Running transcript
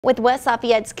With West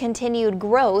Lafayette's continued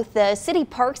growth, the City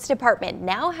Parks Department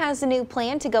now has a new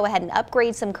plan to go ahead and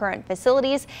upgrade some current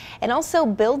facilities and also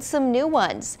build some new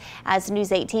ones. As News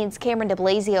 18's Cameron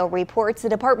DeBlasio reports, the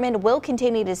department will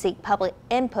continue to seek public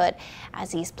input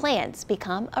as these plans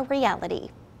become a reality.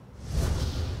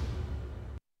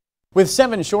 With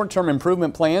 7 short-term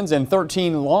improvement plans and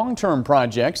 13 long-term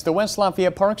projects, the West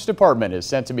Lafayette Parks Department is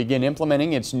set to begin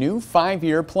implementing its new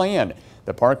 5-year plan.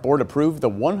 The Park Board approved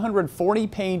the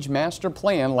 140-page master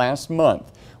plan last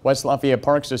month. West Lafayette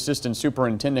Parks Assistant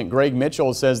Superintendent Greg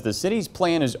Mitchell says the city's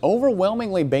plan is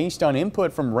overwhelmingly based on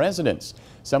input from residents.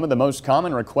 Some of the most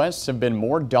common requests have been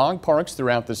more dog parks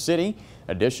throughout the city,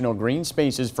 additional green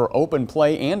spaces for open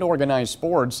play and organized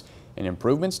sports, and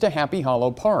improvements to Happy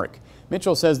Hollow Park.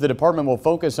 Mitchell says the department will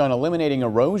focus on eliminating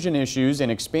erosion issues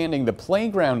and expanding the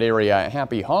playground area at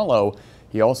Happy Hollow.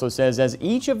 He also says as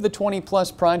each of the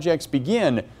 20-plus projects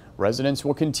begin, residents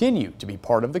will continue to be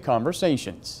part of the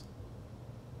conversations.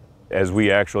 As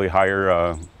we actually hire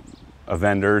a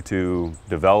vendor to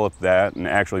develop that and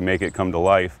actually make it come to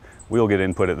life, we'll get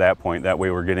input at that point. That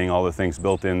way we're getting all the things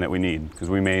built in that we need. Because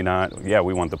we may not, yeah,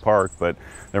 we want the park, but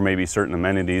there may be certain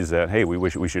amenities that, hey, we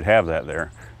wish we should have that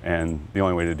there. And the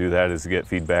only way to do that is to get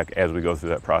feedback as we go through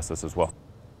that process as well.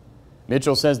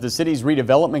 Mitchell says the city's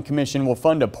redevelopment commission will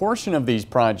fund a portion of these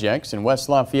projects, and West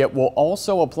Lafayette will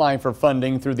also apply for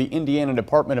funding through the Indiana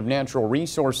Department of Natural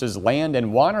Resources Land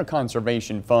and Water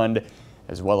Conservation Fund,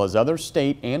 as well as other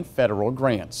state and federal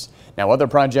grants. Now, other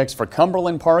projects for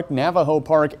Cumberland Park, Navajo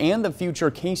Park, and the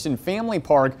future Cason Family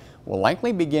Park will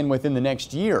likely begin within the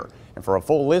next year. And for a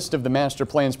full list of the master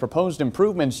plan's proposed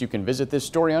improvements, you can visit this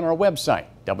story on our website,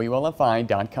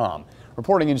 WLFI.com.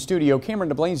 Reporting in studio, Cameron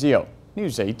DeBlasio,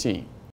 News 18.